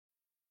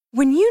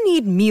When you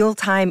need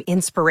mealtime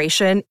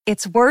inspiration,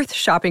 it's worth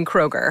shopping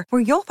Kroger,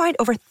 where you'll find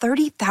over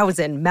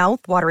 30,000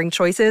 mouth-watering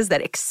choices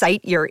that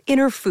excite your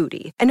inner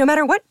foodie. And no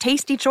matter what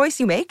tasty choice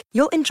you make,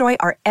 you'll enjoy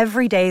our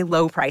everyday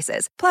low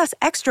prices, plus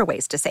extra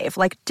ways to save,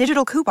 like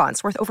digital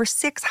coupons worth over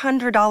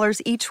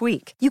 $600 each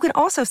week. You can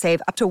also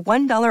save up to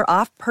 $1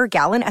 off per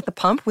gallon at the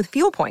pump with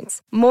fuel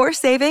points. More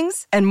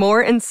savings and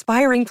more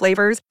inspiring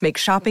flavors make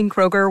shopping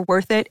Kroger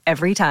worth it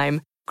every time.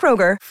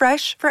 Kroger,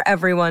 fresh for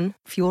everyone.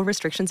 Fuel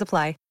restrictions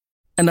apply.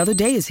 Another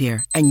day is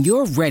here, and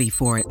you're ready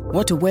for it.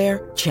 What to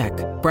wear? Check.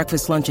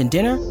 Breakfast, lunch, and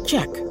dinner?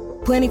 Check.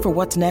 Planning for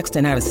what's next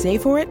and how to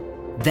save for it?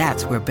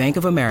 That's where Bank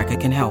of America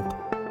can help.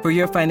 For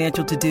your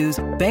financial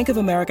to-dos, Bank of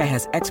America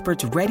has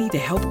experts ready to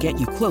help get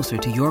you closer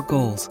to your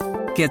goals.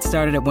 Get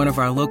started at one of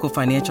our local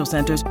financial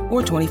centers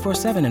or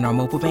 24/7 in our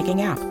mobile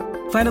banking app.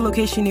 Find a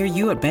location near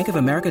you at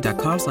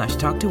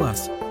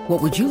bankofamerica.com/talktous.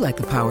 What would you like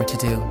the power to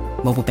do?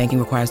 Mobile banking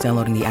requires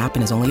downloading the app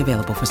and is only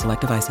available for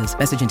select devices.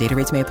 Message and data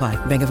rates may apply.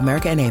 Bank of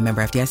America N.A.,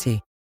 member FDIC.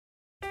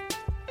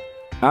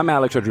 I'm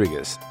Alex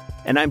Rodriguez.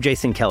 And I'm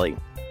Jason Kelly.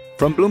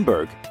 From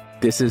Bloomberg,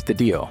 this is The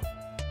Deal.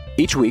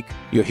 Each week,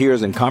 you'll hear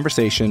us in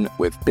conversation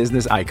with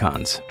business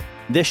icons.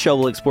 This show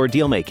will explore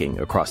deal-making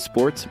across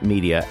sports,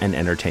 media, and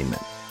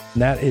entertainment.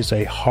 That is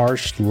a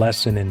harsh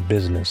lesson in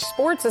business.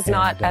 Sports is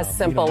not as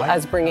simple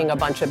as bringing a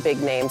bunch of big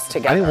names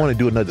together. I didn't want to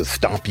do another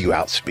stomp you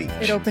out speech.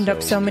 It opened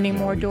up so many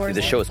more doors.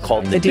 The show is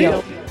called The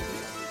Deal.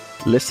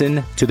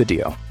 Listen to The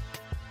Deal.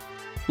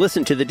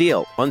 Listen to The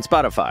Deal on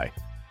Spotify.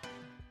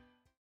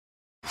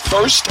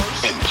 First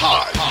and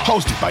Pod,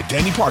 hosted by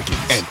Danny Parkins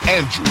and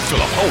Andrew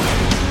Filippone.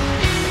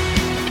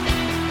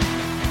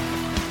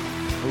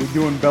 Are we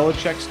doing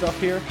Belichick stuff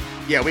here?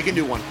 Yeah, we can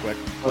do one quick.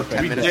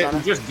 Okay. We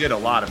just did a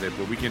lot of it,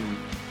 but we can...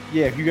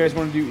 Yeah, if you guys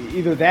want to do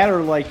either that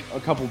or like a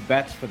couple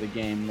bets for the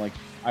game, like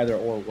either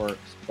or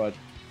works. But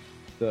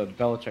the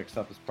Belichick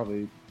stuff is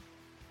probably a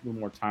little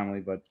more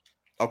timely. But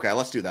okay,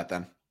 let's do that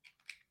then.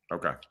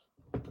 Okay.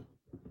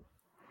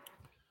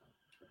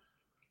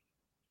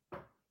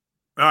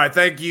 All right,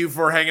 thank you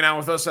for hanging out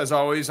with us, as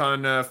always,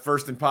 on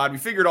First and Pod. We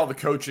figured all the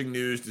coaching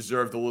news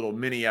deserved a little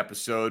mini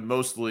episode,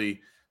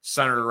 mostly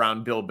centered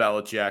around Bill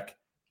Belichick.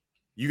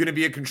 You going to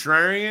be a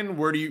contrarian?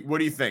 What do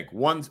you think?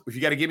 One, if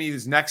you got to give me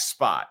his next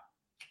spot,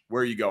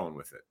 where are you going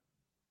with it?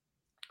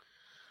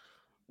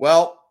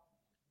 Well,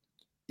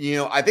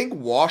 I think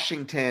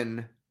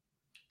Washington,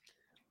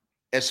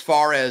 as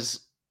far as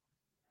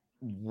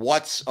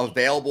what's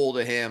available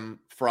to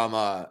him from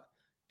a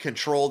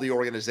control the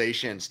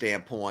organization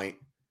standpoint,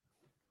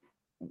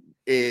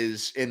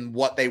 is in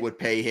what they would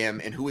pay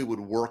him and who he would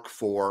work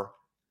for.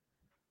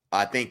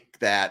 I think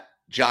that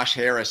Josh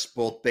Harris,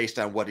 both based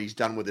on what he's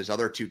done with his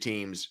other two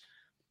teams,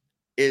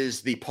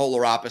 is the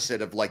polar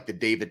opposite of like the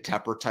David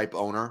Tepper type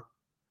owner,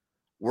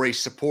 where he's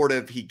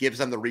supportive, he gives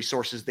them the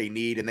resources they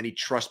need, and then he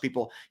trusts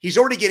people. He's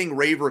already getting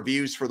rave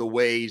reviews for the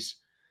ways.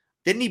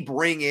 Didn't he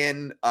bring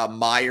in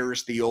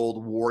Myers, the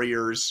old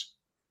Warriors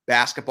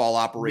basketball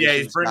operations guy?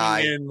 Yeah, he's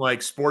bringing in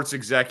like sports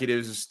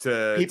executives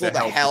to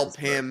help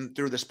him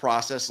through this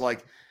process.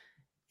 Like,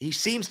 he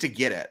seems to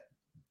get it.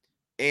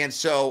 And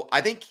so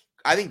I think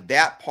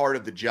that part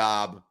of the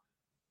job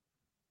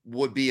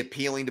would be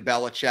appealing to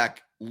Belichick.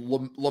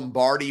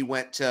 Lombardi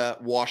went to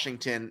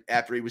Washington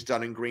after he was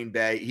done in Green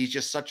Bay. He's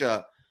just such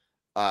a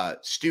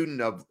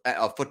student of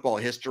football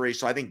history.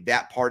 So I think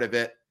that part of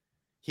it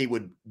he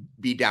would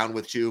be down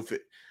with too.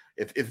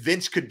 If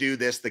Vince could do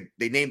this,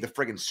 they named the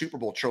friggin' Super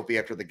Bowl trophy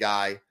after the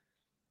guy.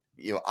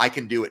 I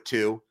can do it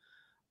too.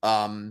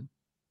 And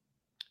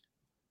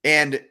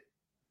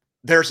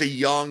there's a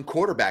young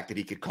quarterback that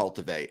he could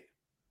cultivate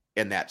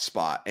in that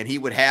spot, and he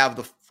would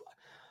have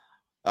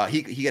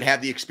he could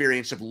have the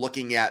experience of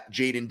looking at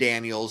Jaden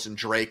Daniels and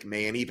Drake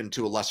May, and even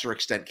to a lesser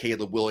extent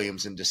Caleb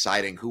Williams, and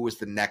deciding who is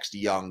the next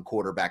young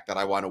quarterback that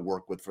I want to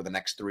work with for the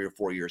next 3 or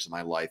 4 years of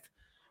my life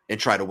and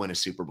try to win a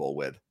Super Bowl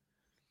with.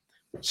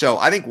 So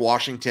I think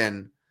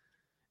Washington,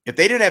 if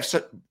they didn't have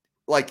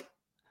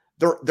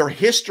their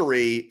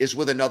history is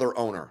with another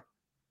owner.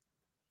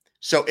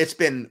 So it's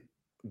been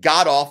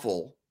god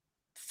awful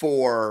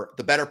for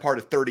the better part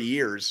of 30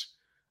 years,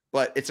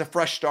 but it's a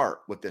fresh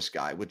start with this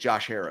guy, with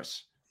Josh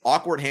Harris.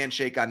 Awkward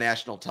handshake on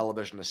national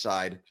television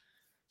aside,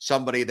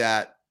 somebody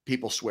that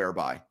people swear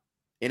by.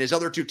 And his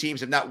other two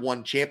teams have not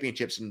won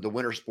championships in the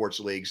winter sports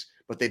leagues,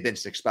 but they've been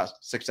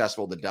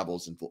successful, the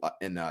Devils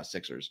and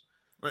Sixers.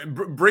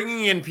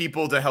 Bringing in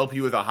people to help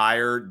you with a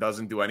hire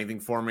doesn't do anything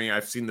for me.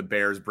 I've seen the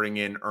Bears bring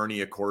in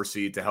Ernie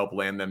Accorsi to help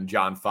land them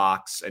John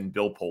Fox, and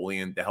Bill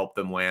Polian to help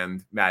them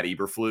land Matt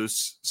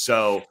Eberflus.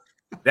 So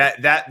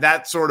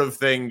that sort of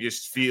thing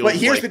just feels. But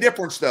here's the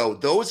difference, though.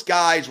 Those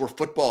guys were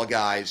football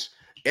guys,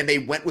 and they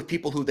went with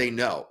people who they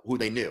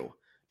knew.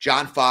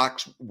 John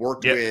Fox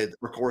worked with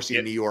Accorsi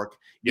in New York.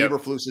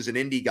 Eberflus is an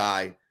indie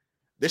guy.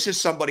 This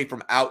is somebody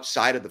from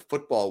outside of the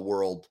football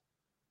world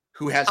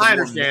who has. I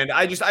understand.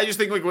 I just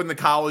think like when the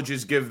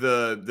colleges give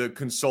the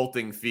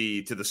consulting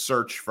fee to the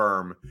search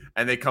firm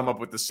and they come up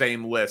with the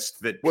same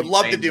list that would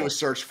love to do a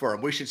search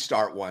firm. We should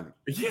start one.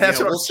 Yeah, that's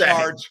what I'm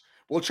saying.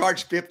 We'll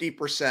charge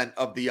 50%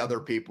 of the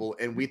other people,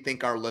 and we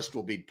think our list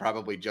will be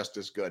probably just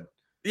as good.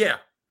 Yeah,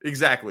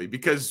 exactly.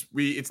 Because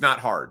it's not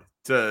hard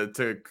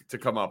to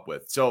come up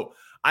with. So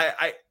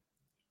I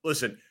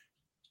listen,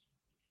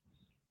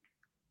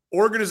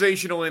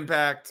 organizational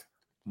impact,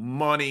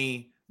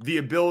 money, the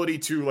ability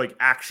to like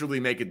actually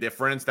make a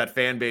difference. That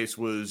fan base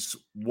was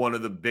one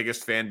of the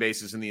biggest fan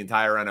bases in the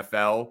entire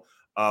NFL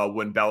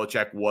when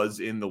Belichick was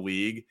in the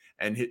league,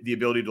 and the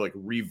ability to like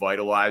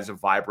revitalize a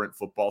vibrant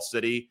football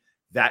city,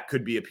 that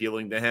could be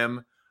appealing to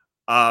him.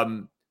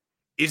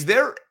 Is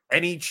there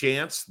any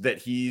chance that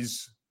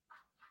he's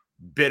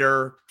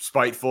bitter,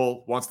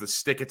 spiteful, wants to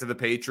stick it to the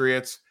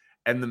Patriots,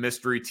 and the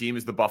mystery team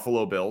is the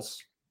Buffalo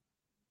Bills?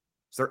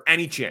 Is there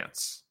any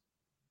chance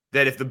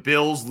that if the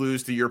Bills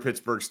lose to your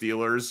Pittsburgh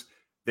Steelers,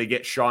 they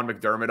get Sean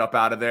McDermott up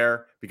out of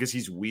there because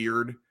he's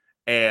weird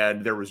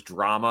and there was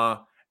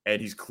drama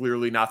and he's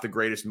clearly not the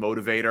greatest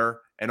motivator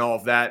and all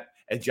of that?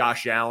 And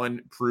Josh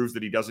Allen proves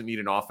that he doesn't need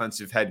an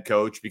offensive head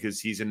coach because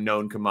he's a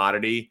known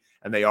commodity,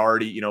 and they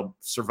already,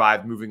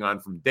 survived moving on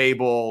from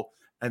Dable,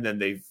 and then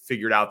they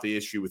figured out the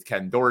issue with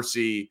Ken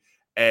Dorsey,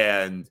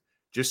 and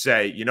just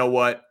say, you know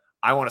what?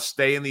 I want to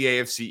stay in the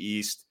AFC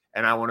East,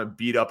 and I want to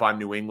beat up on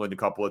New England a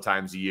couple of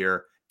times a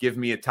year. Give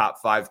me a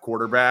top 5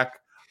 quarterback.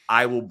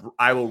 I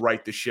will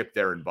right the ship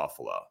there in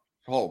Buffalo.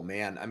 Oh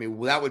man. I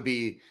mean, that would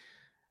be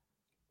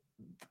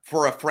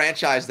for a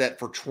franchise that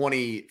for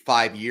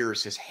 25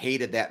 years has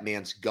hated that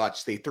man's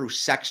guts. They threw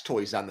sex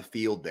toys on the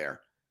field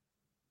there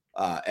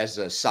as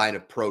a sign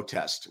of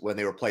protest when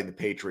they were playing the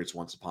Patriots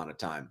once upon a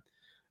time.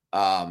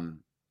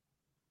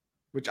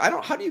 Which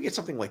how do you get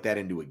something like that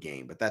into a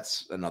game? But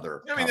that's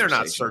another. I mean, they're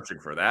not searching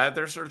for that.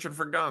 They're searching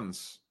for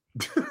guns.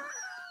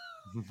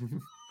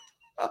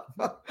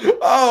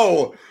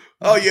 Oh,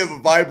 you have a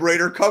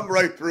vibrator? Come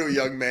right through,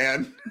 young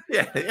man.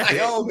 Yeah. By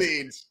all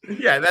means.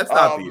 Yeah, that's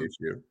not the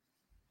issue.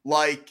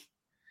 Like,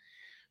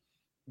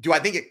 do I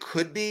think it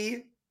could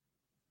be?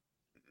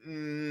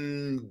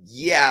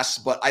 Yes,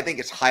 but I think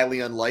it's highly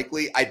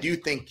unlikely. I do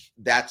think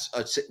that's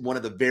one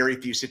of the very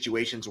few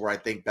situations where I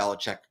think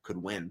Belichick could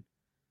win.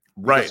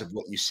 Right. Because of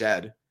what you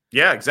said.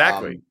 Yeah,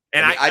 exactly.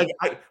 And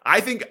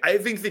I think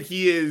that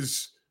he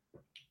is.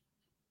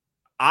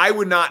 I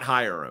would not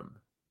hire him,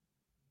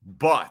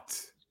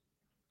 but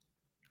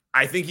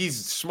I think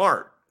he's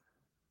smart.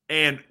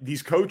 And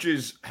these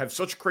coaches have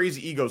such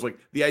crazy egos. Like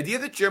the idea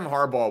that Jim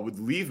Harbaugh would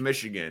leave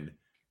Michigan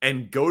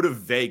and go to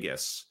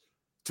Vegas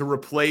to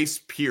replace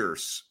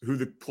Pierce, who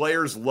the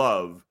players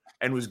love,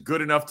 and was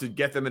good enough to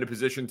get them in a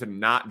position to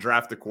not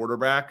draft a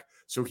quarterback.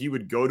 So he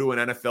would go to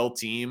an NFL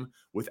team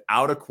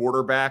without a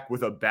quarterback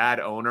with a bad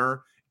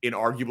owner in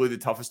arguably the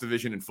toughest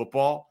division in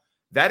football.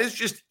 That is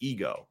just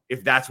ego,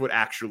 if that's what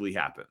actually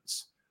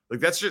happens. Like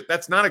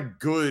that's not a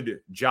good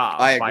job.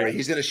 I agree.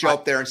 He's going to show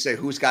up there and say,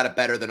 "Who's got it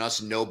better than us?"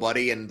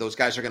 Nobody. And those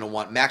guys are going to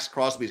want Max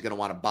Crosby's going to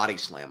want to body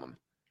slam him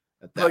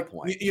at that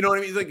point. You know what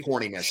I mean? Like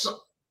corniness.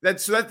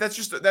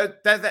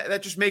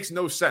 That just makes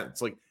no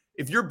sense. Like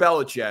if you're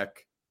Belichick,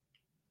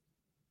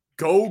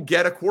 go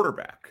get a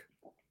quarterback.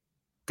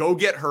 Go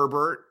get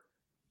Herbert.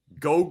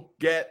 Go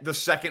get the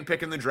second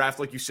pick in the draft,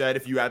 like you said,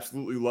 if you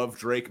absolutely love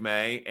Drake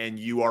May and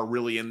you are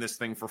really in this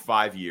thing for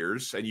 5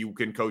 years and you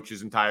can coach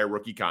his entire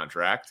rookie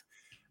contract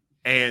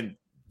and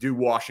do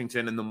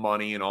Washington and the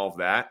money and all of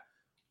that.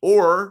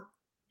 Or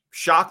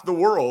shock the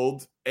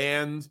world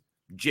and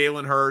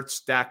Jalen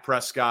Hurts, Dak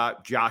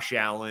Prescott, Josh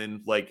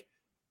Allen, like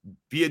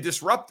be a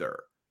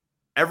disruptor.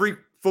 Every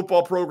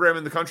football program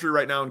in the country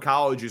right now in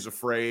college is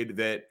afraid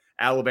that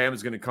Alabama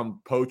is going to come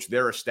poach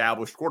their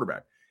established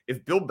quarterback.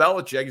 If Bill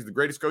Belichick is the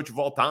greatest coach of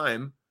all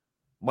time,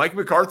 Mike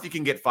McCarthy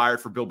can get fired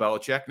for Bill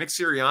Belichick. Nick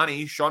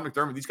Sirianni, Sean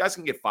McDermott, these guys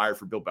can get fired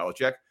for Bill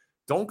Belichick.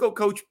 Don't go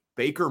coach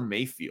Baker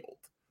Mayfield.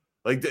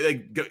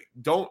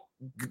 Don't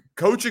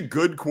coach a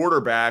good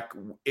quarterback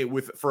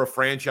for a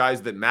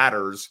franchise that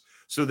matters,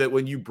 so that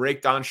when you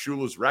break Don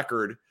Shula's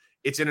record,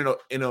 it's in an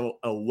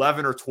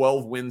 11 or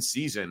 12 win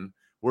season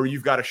where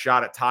you've got a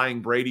shot at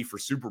tying Brady for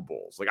Super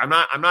Bowls. Like I'm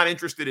not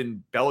interested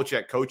in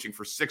Belichick coaching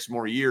for 6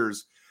 more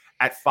years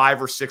at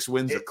 5 or 6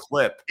 wins a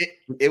clip.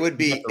 It would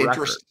be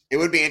interesting. It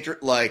would be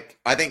interesting. Like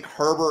I think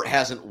Herbert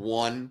hasn't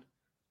won,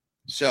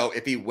 so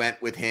if he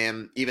went with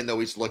him, even though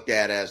he's looked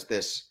at as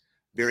this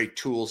very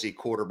toolsy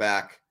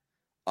quarterback,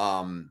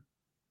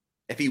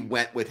 if he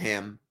went with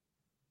him,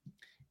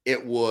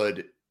 it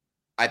would.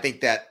 I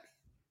think that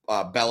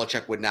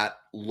Belichick would not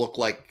look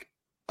like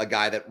a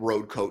guy that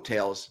rode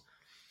coattails.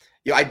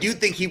 I do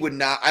think he would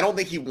not. I don't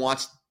think he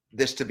wants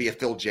this to be a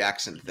Phil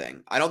Jackson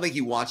thing. I don't think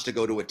he wants to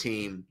go to a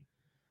team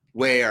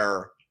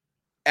where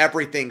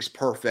everything's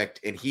perfect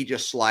and he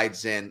just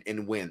slides in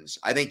and wins.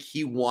 I think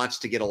he wants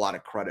to get a lot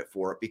of credit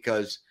for it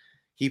because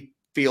he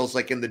feels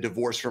like in the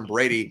divorce from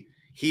Brady,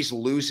 he's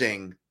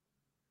losing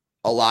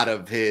a lot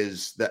of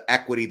the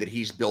equity that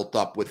he's built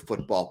up with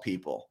football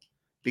people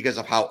because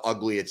of how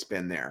ugly it's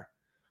been there.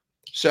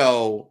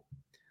 So,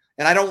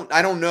 and I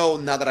don't know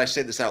now that I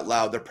say this out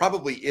loud, there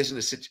probably isn't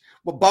a situation.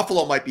 Well,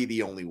 Buffalo might be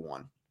the only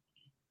one.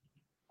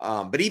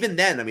 But even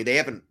then, I mean, they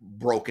haven't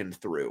broken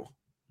through.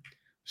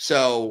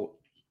 So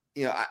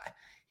you know,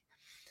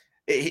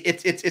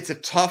 it's a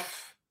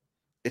tough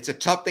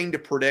thing to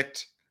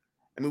predict.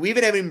 I mean, we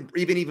haven't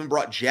even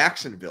brought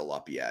Jacksonville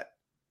up yet.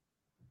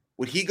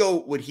 Would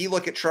he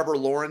look at Trevor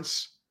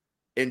Lawrence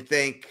and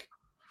think,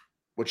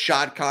 would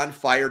Shad Khan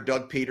fire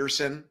Doug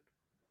Peterson,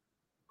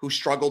 who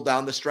struggled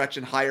down the stretch,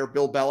 and hire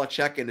Bill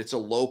Belichick, and it's a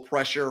low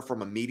pressure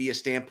from a media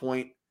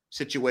standpoint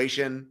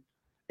situation,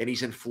 and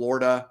he's in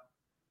Florida?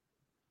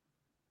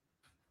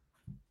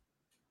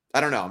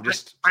 I don't know. I'm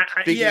just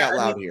speaking out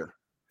loud here.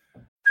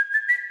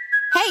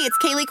 Hey, it's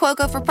Kaylee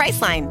Cuoco for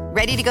Priceline.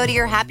 Ready to go to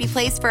your happy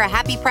place for a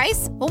happy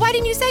price? Well, why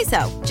didn't you say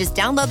so? Just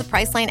download the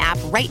Priceline app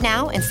right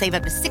now and save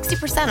up to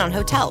 60% on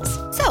hotels.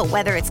 So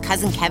whether it's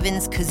Cousin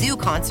Kevin's Kazoo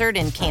Concert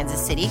in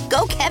Kansas City,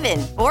 go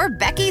Kevin, or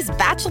Becky's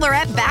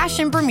Bachelorette Bash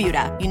in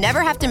Bermuda, you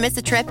never have to miss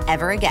a trip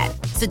ever again.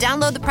 So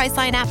download the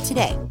Priceline app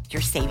today.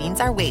 Your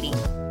savings are waiting.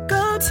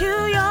 Go to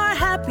your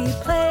happy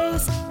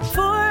place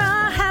for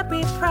a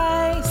happy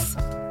price.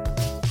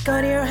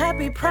 Go to your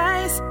happy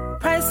price,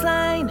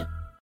 Priceline.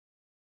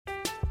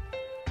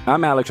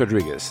 I'm Alex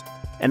Rodriguez.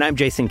 And I'm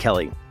Jason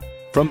Kelly.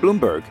 From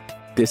Bloomberg,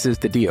 this is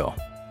The Deal.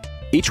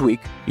 Each week,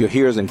 you'll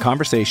hear us in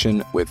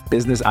conversation with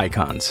business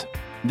icons.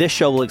 This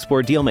show will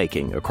explore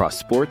deal-making across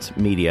sports,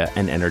 media,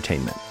 and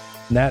entertainment.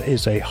 That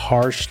is a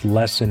harsh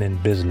lesson in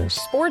business.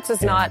 Sports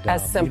is not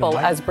as simple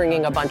as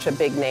bringing a bunch of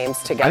big names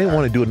together. I didn't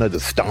want to do another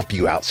stomp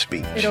you out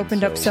speech. It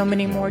opened up so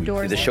many more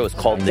doors. The show is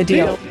called The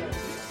Deal.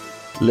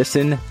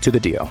 Listen to The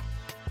Deal.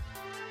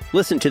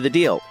 Listen to The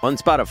Deal on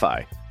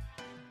Spotify.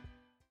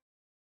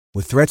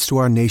 With threats to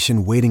our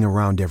nation waiting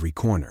around every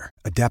corner,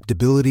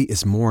 adaptability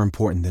is more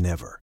important than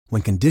ever.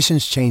 When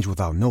conditions change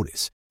without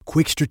notice,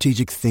 quick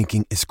strategic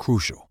thinking is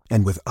crucial.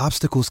 And with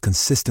obstacles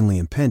consistently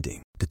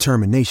impending,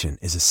 determination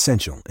is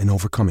essential in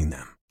overcoming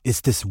them. It's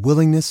this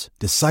willingness,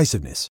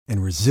 decisiveness,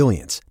 and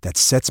resilience that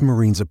sets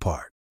Marines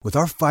apart. With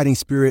our fighting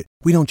spirit,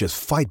 we don't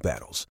just fight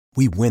battles,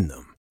 we win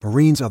them.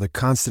 Marines are the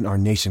constant our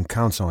nation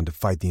counts on to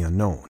fight the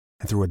unknown.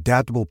 And through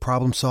adaptable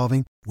problem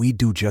solving, we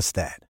do just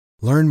that.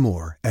 Learn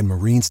more at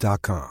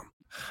Marines.com.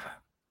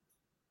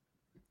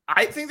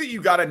 I think that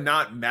you got to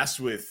not mess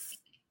with,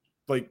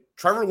 like,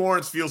 Trevor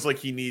Lawrence feels like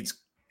he needs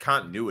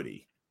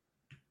continuity.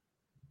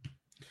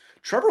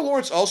 Trevor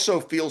Lawrence also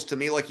feels to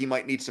me like he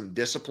might need some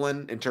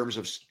discipline in terms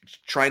of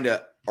trying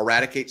to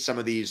eradicate some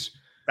of these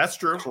That's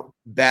true.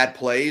 bad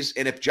plays.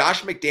 And if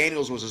Josh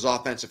McDaniels was his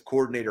offensive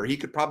coordinator, he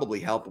could probably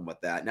help him with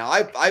that. Now,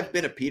 I've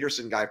been a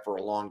Peterson guy for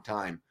a long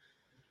time.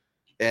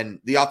 And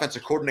the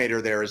offensive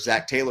coordinator there is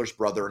Zach Taylor's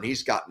brother, and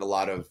he's gotten a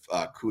lot of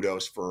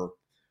kudos for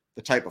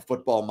the type of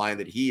football mind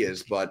that he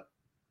is. But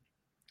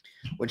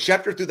when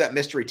Schefter threw that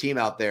mystery team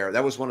out there,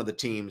 that was one of the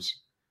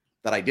teams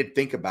that I did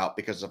think about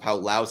because of how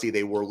lousy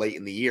they were late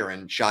in the year.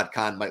 And Shad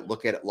Khan might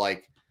look at it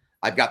like,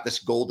 I've got this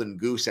golden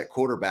goose at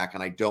quarterback,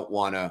 and I don't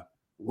want to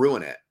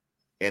ruin it.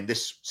 And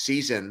this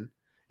season,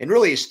 and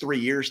really his 3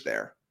 years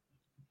there,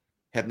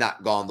 have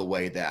not gone the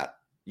way that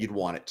you'd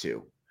want it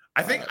to.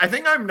 I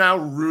think I'm now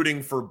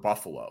rooting for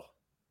Buffalo.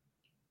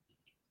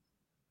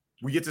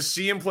 We get to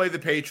see him play the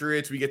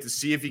Patriots. We get to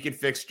see if he can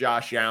fix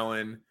Josh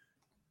Allen.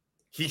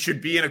 He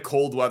should be in a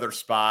cold weather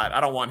spot.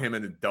 I don't want him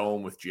in the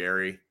dome with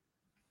Jerry.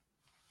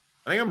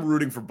 I think I'm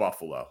rooting for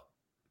Buffalo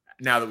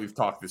now that we've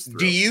talked this through.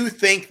 Do you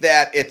think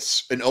that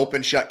it's an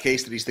open shut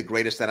case that he's the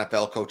greatest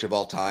NFL coach of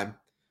all time?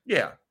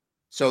 Yeah.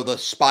 So the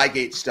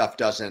Spygate stuff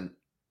doesn't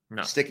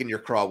stick in your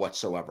craw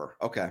whatsoever.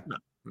 Okay. No.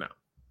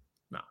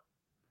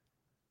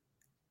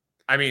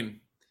 I mean,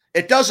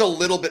 it does a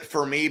little bit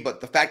for me,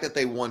 but the fact that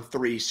they won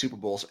 3 Super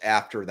Bowls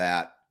after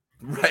that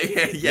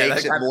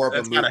makes it more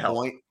of a moot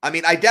point. I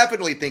mean, I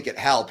definitely think it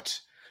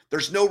helped.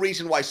 There's no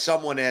reason why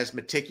someone as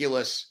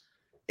meticulous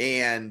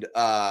and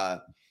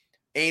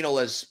anal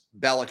as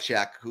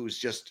Belichick, who's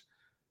just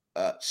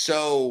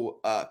so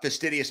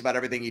fastidious about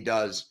everything he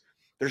does,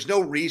 there's no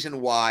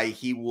reason why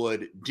he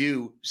would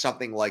do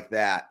something like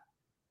that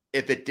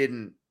if it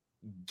didn't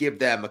give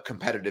them a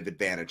competitive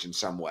advantage in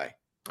some way.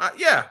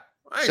 Yeah.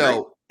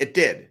 So it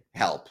did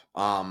help.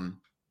 But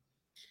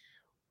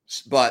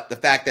the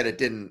fact that it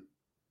didn't,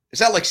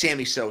 it's not like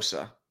Sammy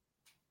Sosa.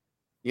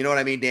 You know what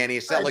I mean, Danny?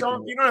 It's not like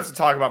you don't have to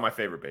talk about my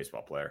favorite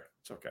baseball player.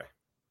 It's okay.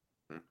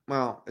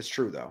 Well, it's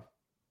true though.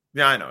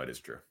 Yeah, I know it is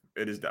true.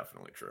 It is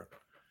definitely true.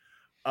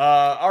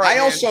 All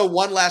right.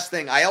 One last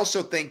thing. I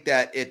also think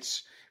that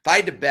if I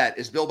had to bet,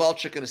 is Bill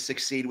Belichick going to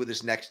succeed with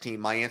his next team?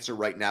 My answer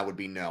right now would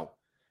be no.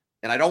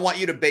 And I don't want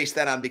you to base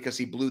that on because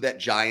he blew that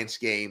Giants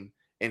game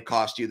and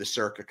cost you the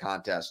Circa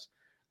contest.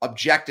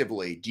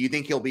 Objectively, do you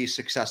think he'll be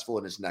successful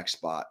in his next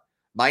spot?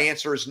 My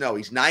answer is no.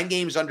 He's 9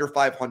 games under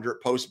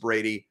 500 post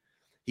Brady.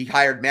 He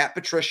hired Matt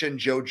Patricia and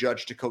Joe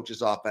Judge to coach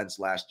his offense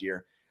last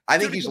year. I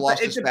think he's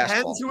lost his fastball. It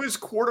depends who his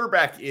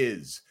quarterback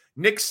is.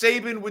 Nick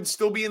Saban would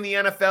still be in the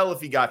NFL if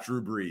he got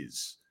Drew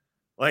Brees.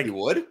 Like, he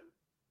would?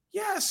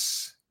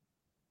 Yes.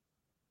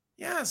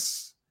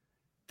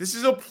 This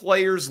is a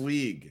players'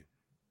 league.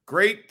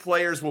 Great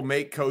players will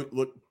make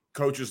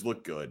coaches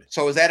look good.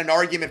 So is that an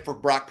argument for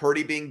Brock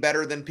Purdy being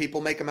better than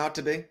people make him out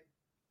to be?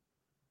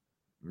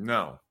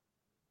 No.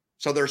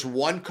 So there's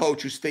one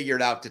coach who's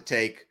figured out to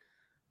take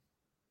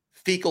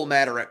fecal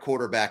matter at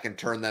quarterback and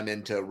turn them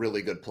into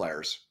really good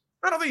players.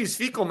 I don't think he's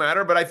fecal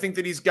matter, but I think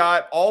that he's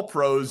got all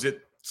pros at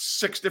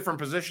 6 different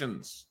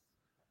positions.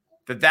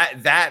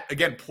 That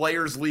again,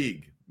 players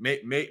league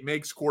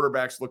makes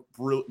quarterbacks look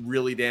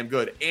really damn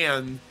good,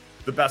 and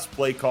the best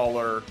play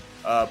caller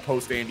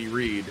post Andy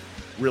Reid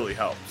really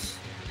helps.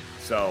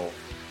 So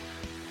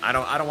I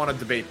don't want to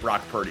debate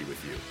Brock Purdy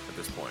with you at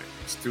this point.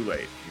 It's too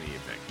late in the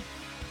evening.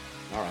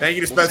 All right. Thank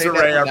you to Spencer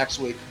Ray. Next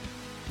week.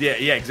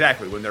 Yeah,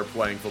 exactly. When they're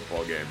playing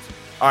football games.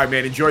 All right,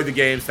 man. Enjoy the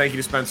games. Thank you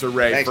to Spencer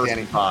Ray. Thanks, First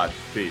Danny. and Pod.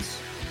 Peace.